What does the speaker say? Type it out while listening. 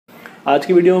आज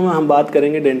की वीडियो में हम बात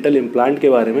करेंगे डेंटल इम्प्लांट के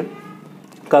बारे में।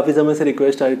 काफ़ी समय से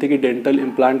रिक्वेस्ट आई थी कि डेंटल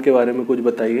इम्प्लांट के बारे में कुछ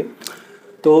बताइए,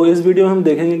 तो इस वीडियो में हम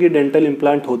देखेंगे कि डेंटल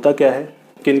इम्प्लांट होता क्या है,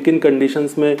 किन किन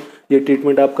कंडीशंस में ये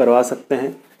ट्रीटमेंट आप करवा सकते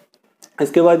हैं,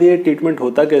 इसके बाद ये ट्रीटमेंट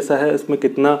होता कैसा है, इसमें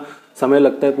कितना समय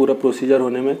लगता है पूरा प्रोसीजर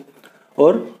होने में,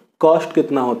 और कॉस्ट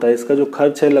कितना होता है, इसका जो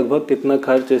खर्च है लगभग कितना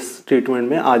खर्च इस ट्रीटमेंट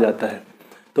में आ जाता है।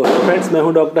 तो फ्रेंड्स, मैं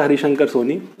हूं डॉक्टर हरिशंकर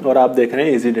सोनी और आप देख रहे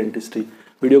हैं इजी डेंटिस्ट्री।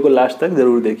 वीडियो को लास्ट तक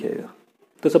ज़रूर देखिएगा।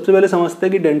 तो सबसे पहले समझते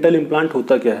हैं कि डेंटल इम्प्लांट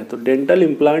होता क्या है। तो डेंटल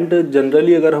इम्प्लांट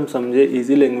जनरली अगर हम समझे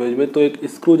इजी लैंग्वेज में, तो एक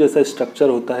स्क्रू जैसा स्ट्रक्चर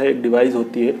होता है, एक डिवाइस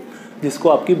होती है जिसको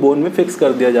आपकी बोन में फिक्स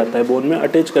कर दिया जाता है, बोन में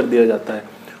अटैच कर दिया जाता है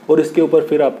और इसके ऊपर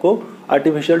फिर आपको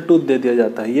आर्टिफिशियल टूथ दे दिया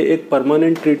जाता है। ये एक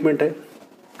परमानेंट ट्रीटमेंट है,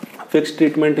 फिक्स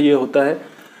ट्रीटमेंट ये होता है,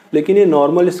 लेकिन ये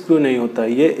नॉर्मल स्क्रू नहीं होता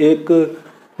है। ये एक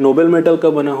नोबल मेटल का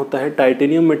बना होता है,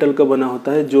 टाइटेनियम मेटल का बना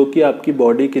होता है, जो कि आपकी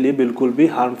बॉडी के लिए बिल्कुल भी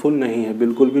हार्मफुल नहीं है,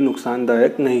 बिल्कुल भी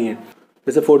नुकसानदायक नहीं है।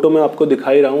 जैसे फोटो में आपको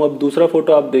दिखाई रहा हूँ। अब दूसरा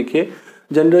फोटो आप देखिए।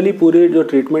 जनरली पूरे जो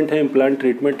ट्रीटमेंट है, इम्प्लांट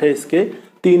ट्रीटमेंट है, इसके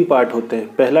 3 पार्ट होते हैं।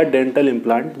 पहला डेंटल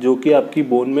इम्प्लांट, जो कि आपकी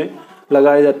बोन में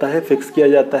लगाया जाता है, फिक्स किया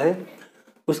जाता है।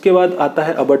 उसके बाद आता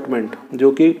है अबटमेंट,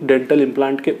 जो कि डेंटल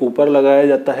इम्प्लांट के ऊपर लगाया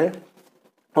जाता है,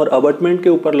 और अबटमेंट के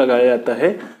ऊपर लगाया जाता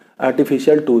है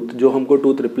आर्टिफिशियल टूथ। जो हमको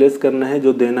टूथ रिप्लेस करना है,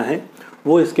 जो देना है,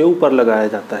 वो इसके ऊपर लगाया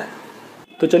जाता है।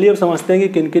 तो चलिए अब समझते हैं कि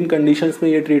किन किन कंडीशंस में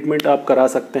ये ट्रीटमेंट आप करा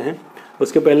सकते हैं।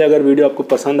 उसके पहले अगर वीडियो आपको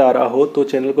पसंद आ रहा हो तो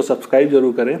चैनल को सब्सक्राइब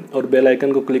जरूर करें और बेल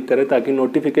आइकन को क्लिक करें ताकि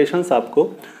नोटिफिकेशंस आपको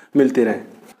मिलती रहें।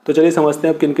 तो चलिए समझते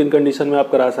हैं अब किन किन कंडीशन में आप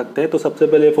करा सकते हैं। तो सबसे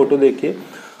पहले ये फ़ोटो देखिए।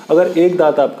 अगर एक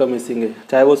दांत आपका मिसिंग है,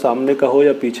 चाहे वो सामने का हो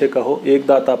या पीछे का हो, एक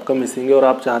दांत आपका मिसिंग है और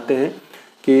आप चाहते हैं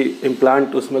कि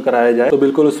इम्प्लांट उसमें कराया जाए, तो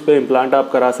बिल्कुल उस पर इम्प्लांट आप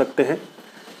करा सकते हैं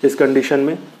इस कंडीशन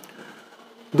में।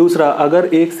 दूसरा, अगर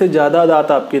एक से ज़्यादा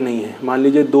दांत आपके नहीं है, मान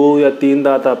लीजिए 2 या 3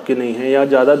 दांत आपके नहीं हैं या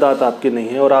ज़्यादा दांत आपके नहीं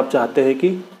हैं और आप चाहते हैं कि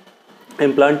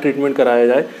इम्प्लांट ट्रीटमेंट कराया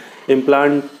जाए,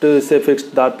 इम्प्लांट से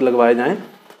फिक्स्ड दांत लगवाए जाएं,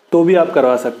 तो भी आप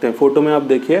करवा सकते हैं। फ़ोटो में आप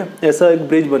देखिए, ऐसा एक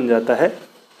ब्रिज बन जाता है।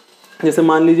 जैसे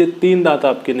मान लीजिए 3 दांत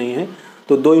आपके नहीं हैं,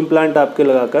 तो 2 इम्प्लांट आपके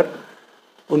लगाकर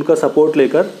उनका सपोर्ट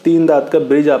लेकर 3 दांत का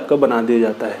ब्रिज आपका बना दिया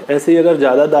जाता है। ऐसे ही अगर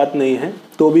ज़्यादा दांत नहीं है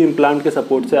तो भी इम्प्लांट के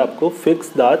सपोर्ट से आपको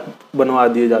फिक्स दांत बनवा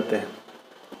दिए जाते हैं।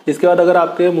 इसके बाद अगर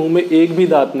आपके मुंह में एक भी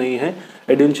दांत नहीं है,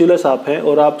 एडेंचुलस आप हैं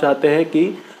और आप चाहते हैं कि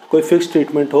कोई फिक्स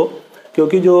ट्रीटमेंट हो,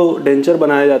 क्योंकि जो डेंचर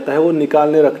बनाया जाता है वो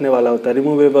निकालने रखने वाला होता है,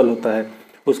 रिमूवेबल होता है,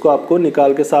 उसको आपको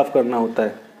निकाल के साफ़ करना होता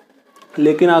है।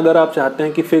 लेकिन अगर आप चाहते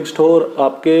हैं कि फिक्स्ड हो और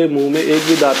आपके मुँह में एक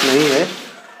भी दाँत नहीं है,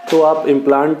 तो आप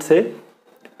इम्प्लांट से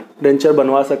डेंचर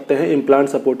बनवा सकते हैं। इम्प्लांट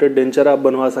सपोर्टेड डेंचर आप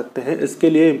बनवा सकते हैं। इसके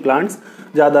लिए इम्प्लांट्स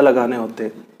ज़्यादा लगाने होते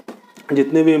हैं।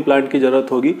 जितने भी इम्प्लांट की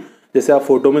ज़रूरत होगी, जैसे आप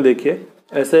फोटो में देखिए,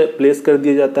 ऐसे प्लेस कर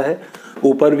दिया जाता है,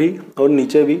 ऊपर भी और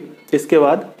नीचे भी। इसके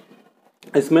बाद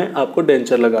इसमें आपको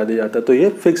डेंचर लगा दिया जाता है, तो ये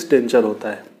फिक्स डेंचर होता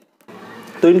है।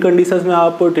 तो इन कंडीशंस में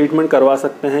आप ट्रीटमेंट करवा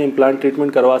सकते हैं, इम्प्लांट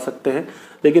ट्रीटमेंट करवा सकते हैं।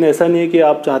 लेकिन ऐसा नहीं है कि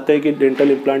आप चाहते हैं कि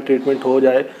डेंटल इम्प्लांट ट्रीटमेंट हो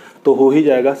जाए तो हो ही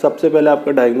जाएगा। सबसे पहले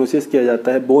आपका डायग्नोसिस किया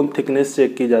जाता है, बोन थिकनेस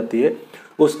चेक की जाती है।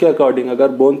 उसके अकॉर्डिंग अगर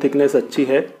बोन थिकनेस अच्छी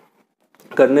है,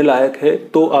 करने लायक है,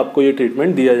 तो आपको ये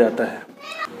ट्रीटमेंट दिया जाता है।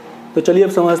 तो चलिए अब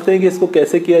समझते हैं कि इसको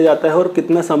कैसे किया जाता है और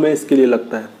कितना समय इसके लिए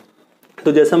लगता है।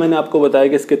 तो जैसा मैंने आपको बताया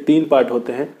कि इसके 3 पार्ट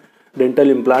होते हैं,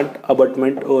 डेंटल इम्प्लांट,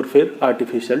 अबटमेंट और फिर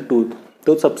आर्टिफिशियल टूथ।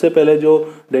 तो सबसे पहले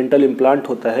जो डेंटल इम्प्लांट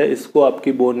होता है, इसको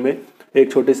आपकी बोन में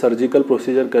एक छोटी सर्जिकल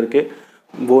प्रोसीजर करके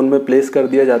बोन में प्लेस कर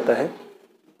दिया जाता है।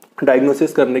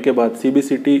 डायग्नोसिस करने के बाद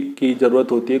CBCT की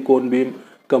ज़रूरत होती है, कोन बीम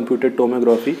कंप्यूटेड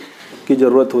टोमोग्राफी की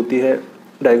ज़रूरत होती है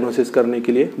डायग्नोसिस करने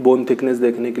के लिए, बोन थिकनेस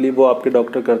देखने के लिए, वो आपके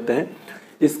डॉक्टर करते हैं।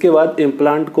 इसके बाद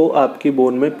इम्प्लांट को आपकी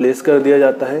बोन में प्लेस कर दिया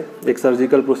जाता है, एक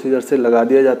सर्जिकल प्रोसीजर से लगा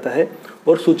दिया जाता है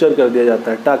और सुचर कर दिया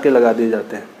जाता है, टाँके लगा दिए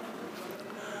जाते हैं।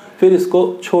 फिर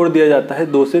इसको छोड़ दिया जाता है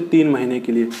 2 से 3 महीने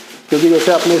के लिए, क्योंकि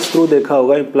जैसे आपने स्क्रू देखा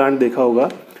होगा, इम्प्लांट देखा होगा,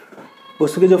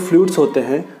 उसके जो फ्लूइड्स होते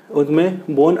हैं उनमें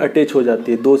बोन अटैच हो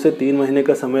जाती है। 2 से 3 महीने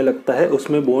का समय लगता है,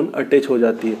 उसमें बोन अटैच हो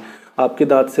जाती है। आपके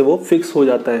दांत से वो फिक्स हो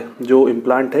जाता है, जो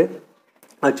इम्प्लांट है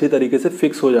अच्छी तरीके से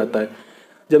फिक्स हो जाता है।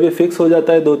 जब ये फिक्स हो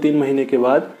जाता है 2-3 महीने के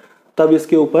बाद, तब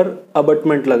इसके ऊपर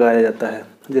अबटमेंट लगाया जाता है।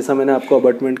 जैसा मैंने आपको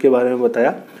अबटमेंट के बारे में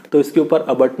बताया, तो इसके ऊपर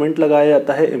अबटमेंट लगाया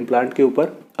जाता है इम्प्लांट के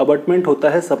ऊपर। अबटमेंट होता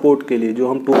है सपोर्ट के लिए, जो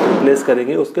हम टूथ रिप्लेस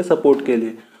करेंगे उसके सपोर्ट के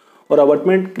लिए। और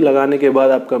अबटमेंट लगाने के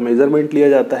बाद आपका मेज़रमेंट लिया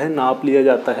जाता है, नाप लिया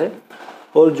जाता है,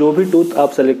 और जो भी टूथ आप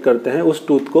सेलेक्ट करते हैं उस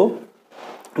टूथ को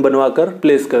बनवाकर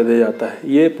प्लेस कर दिया जाता है।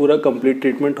 ये पूरा कंप्लीट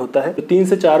ट्रीटमेंट होता है। तो 3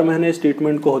 से 4 महीने इस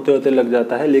ट्रीटमेंट को होते होते लग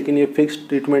जाता है, लेकिन ये फिक्स्ड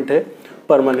ट्रीटमेंट है,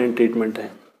 परमानेंट ट्रीटमेंट है।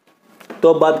 तो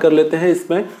अब बात कर लेते हैं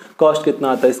इसमें कॉस्ट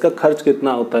कितना आता है, इसका खर्च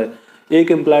कितना होता है।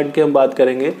 एक इम्प्लांट की हम बात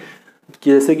करेंगे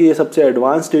कि जैसे कि ये सबसे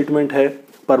एडवांस ट्रीटमेंट है,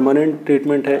 परमानेंट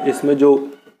ट्रीटमेंट है। इसमें जो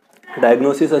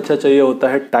डायग्नोसिस अच्छा चाहिए होता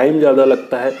है, टाइम ज़्यादा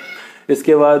लगता है।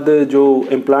 इसके बाद जो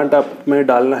इम्प्लांट आप में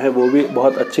डालना है वो भी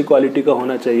बहुत अच्छी क्वालिटी का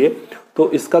होना चाहिए, तो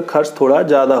इसका खर्च थोड़ा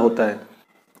ज़्यादा होता है।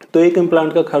 तो एक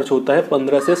इम्प्लांट का खर्च होता है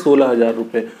 15 से 16 हज़ार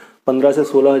रुपये। 15 से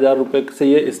 16 हज़ार रुपये से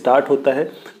ये स्टार्ट होता है।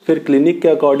 फिर क्लिनिक के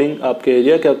अकॉर्डिंग, आपके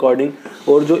एरिया के अकॉर्डिंग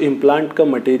और जो इम्प्लांट का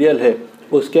मटेरियल है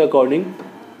उसके अकॉर्डिंग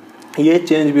ये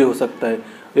चेंज भी हो सकता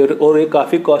है और ये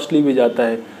काफ़ी कॉस्टली भी जाता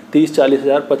है। 30-40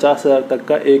 हज़ार 50 हज़ार तक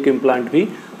का एक इम्प्लांट भी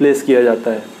प्लेस किया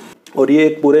जाता है और ये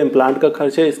एक पूरे इम्प्लांट का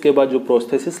खर्च है। इसके बाद जो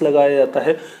प्रोस्थेसिस लगाया जाता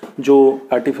है, जो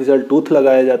आर्टिफिशियल टूथ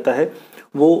लगाया जाता है,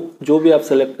 वो जो भी आप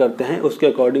सेलेक्ट करते हैं उसके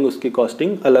अकॉर्डिंग उसकी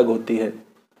कॉस्टिंग अलग होती है।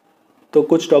 तो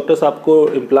कुछ डॉक्टर्स आपको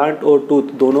इम्प्लांट और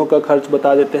टूथ दोनों का खर्च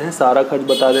बता देते हैं, सारा खर्च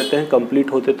बता देते हैं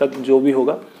कंप्लीट होते तक जो भी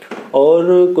होगा,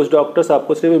 और कुछ डॉक्टर्स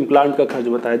आपको सिर्फ इम्प्लांट का खर्च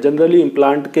बताए। जनरली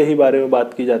इम्प्लांट के ही बारे में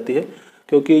बात की जाती है,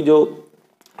 क्योंकि जो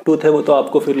टूथ है वो तो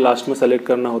आपको फिर लास्ट में सेलेक्ट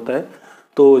करना होता है।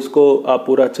 तो इसको आप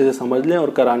पूरा अच्छे से समझ लें और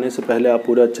कराने से पहले आप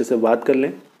पूरा अच्छे से बात कर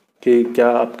लें कि क्या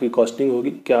आपकी कॉस्टिंग होगी,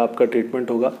 क्या आपका ट्रीटमेंट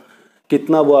होगा,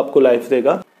 कितना वो आपको लाइफ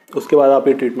देगा। उसके बाद आप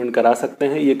ये ट्रीटमेंट करा सकते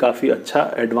हैं। ये काफ़ी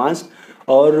अच्छा एडवांस्ड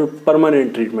और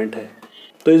परमानेंट ट्रीटमेंट है।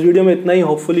 तो इस वीडियो में इतना ही।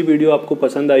 होपफुली वीडियो आपको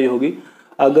पसंद आई होगी।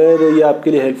 अगर ये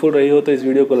आपके लिए हेल्पफुल रही हो तो इस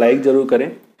वीडियो को लाइक ज़रूर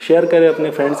करें, शेयर करें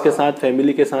अपने फ्रेंड्स के साथ,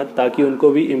 फैमिली के साथ, ताकि उनको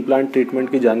भी इम्प्लांट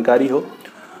ट्रीटमेंट की जानकारी हो।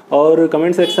 और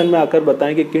कमेंट सेक्शन में आकर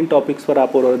बताएं कि किन टॉपिक्स पर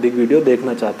आप और अधिक वीडियो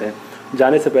देखना चाहते हैं।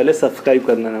 जाने से पहले सब्सक्राइब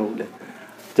करना ना भूलें।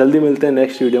 जल्दी मिलते हैं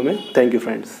नेक्स्ट वीडियो में। Thank you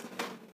friends.